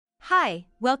Hi,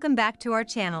 welcome back to our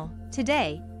channel.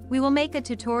 Today, we will make a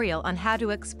tutorial on how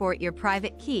to export your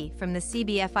private key from the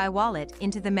CBFI wallet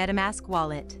into the Metamask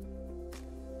wallet.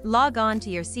 Log on to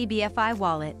your CBFI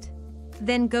wallet.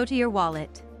 Then go to your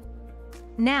wallet.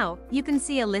 Now, you can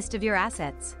see a list of your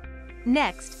assets.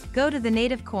 Next, go to the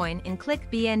native coin and click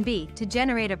BNB to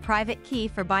generate a private key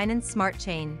for Binance Smart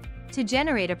Chain. To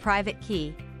generate a private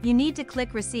key, you need to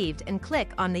click Received and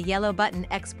click on the yellow button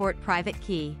Export Private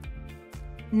Key.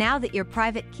 Now that your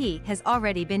private key has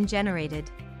already been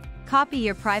generated, copy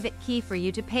your private key for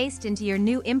you to paste into your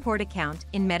new import account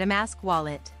in Metamask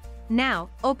wallet. Now,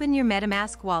 open your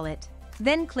Metamask wallet.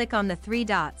 Then click on the three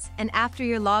dots, and after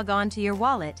you log on to your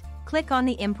wallet, click on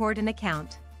the Import an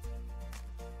Account.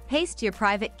 Paste your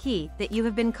private key that you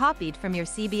have been copied from your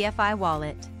CBFI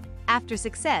wallet. After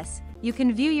success, you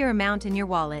can view your amount in your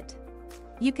wallet.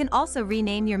 You can also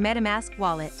rename your Metamask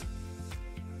wallet.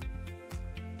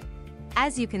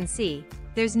 As you can see,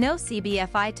 there's no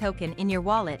CBFI token in your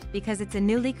wallet because it's a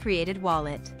newly created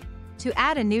wallet. To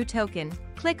add a new token,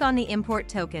 click on the Import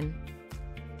Token.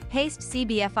 Paste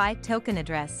CBFI token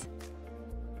address.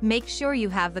 Make sure you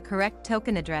have the correct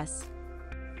token address.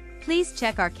 Please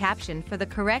check our caption for the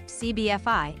correct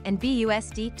CBFI and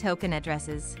BUSD token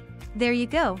addresses. There you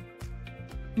go.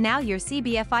 Now your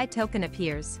CBFI token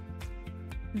appears.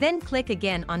 Then click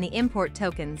again on the Import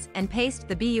Tokens and paste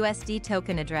the BUSD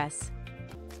token address.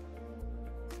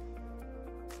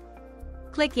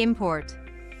 Click Import.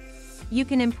 You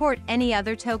can import any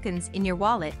other tokens in your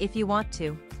wallet if you want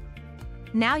to.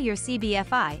 Now your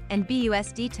CBFI and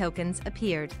BUSD tokens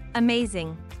appeared.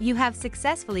 Amazing! You have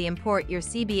successfully imported your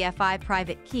CBFI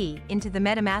private key into the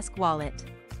Metamask wallet.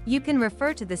 You can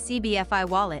refer to the CBFI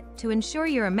wallet to ensure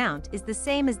your amount is the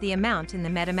same as the amount in the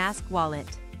Metamask wallet.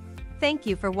 Thank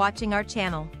you for watching our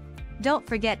channel. Don't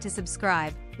forget to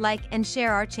subscribe, like and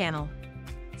share our channel.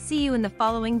 See you in the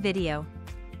following video.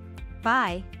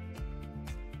 Bye.